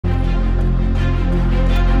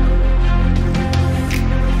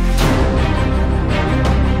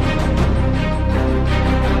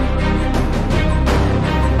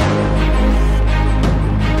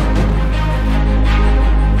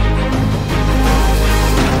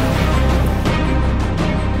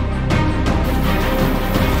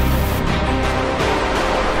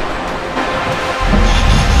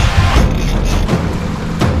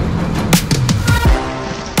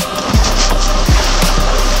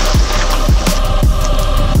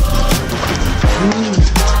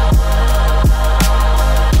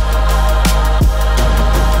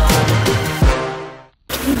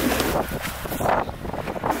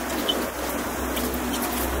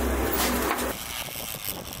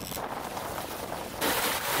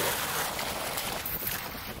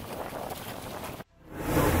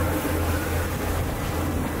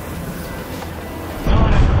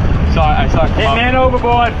Hey, man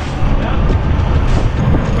overboard.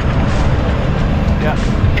 Yeah.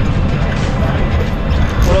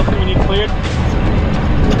 What else do we need cleared?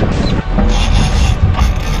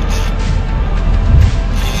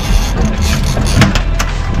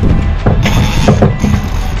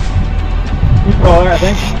 Good caller, I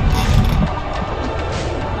think.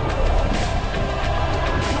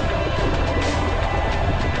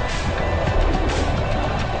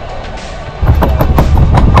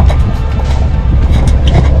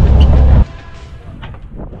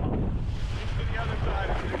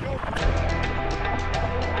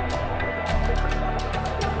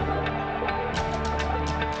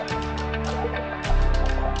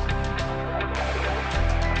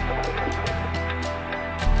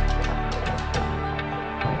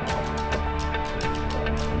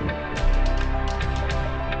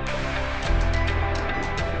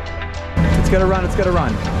 It's gotta run, it's gotta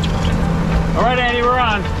run. All right, Andy, we're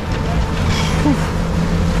on.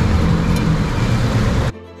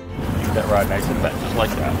 Keep that rod nice and bent, just like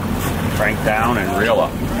that. Crank down and reel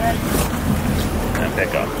up. And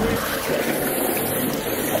pick up.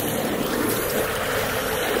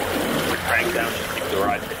 Crank down, just keep the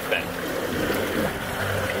rod bent.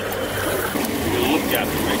 Look at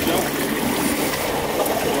it, right?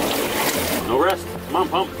 No rest. Come on,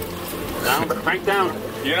 pump. Down, crank down.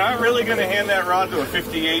 You're not really going to hand that rod to a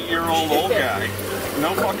 58-year-old old guy.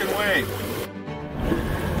 No fucking way.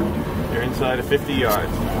 You're inside of 50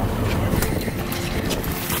 yards.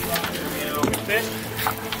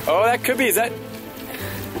 Oh, that could be. Is that?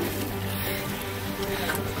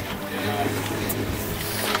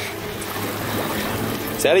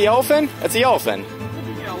 Is that a yellowfin? That's a yellowfin.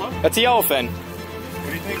 That's a yellowfin. What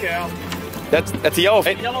do you think, Al? That's a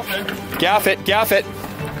yellowfin. Yellowfin. Gaff it, gaff it.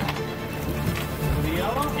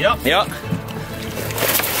 Yep. Yep.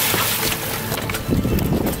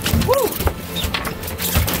 Woo!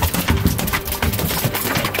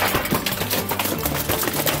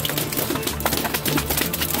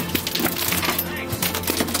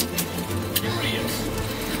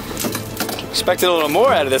 Expected a little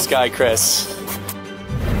more out of this guy, Chris.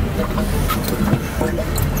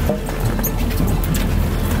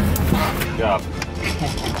 Good job.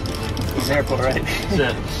 He's airport, right? That's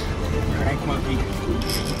it. Crank monkey.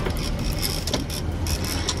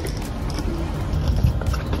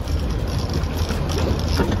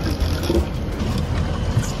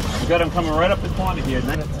 You got him coming right up the corner here.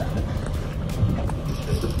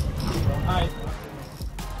 Hi.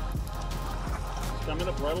 Coming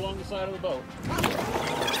up right along the side of the boat.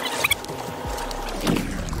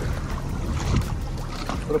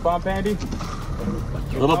 Put a bump, Andy.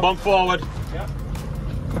 Little bump forward. Yep.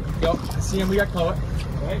 Yep. See him. We got color.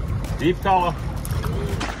 Right. Deep color.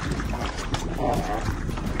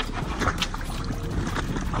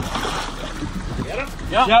 Get him?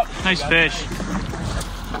 Yep. Nice fish.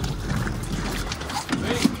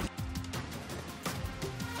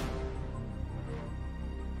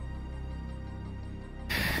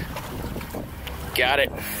 Got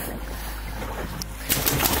it.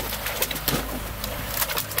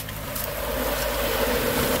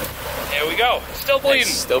 There we go. Still bleeding.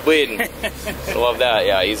 Still bleeding. I love that.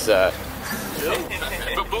 Yeah, he's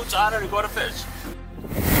Put boots on it and go to fish.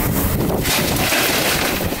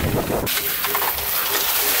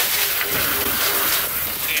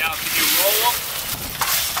 Hey, Al, can you roll them?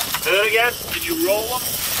 Say that again? Can you roll them?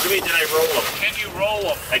 What do you mean, did I roll them? Can you roll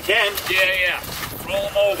them? I can. Yeah. Roll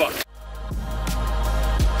them over.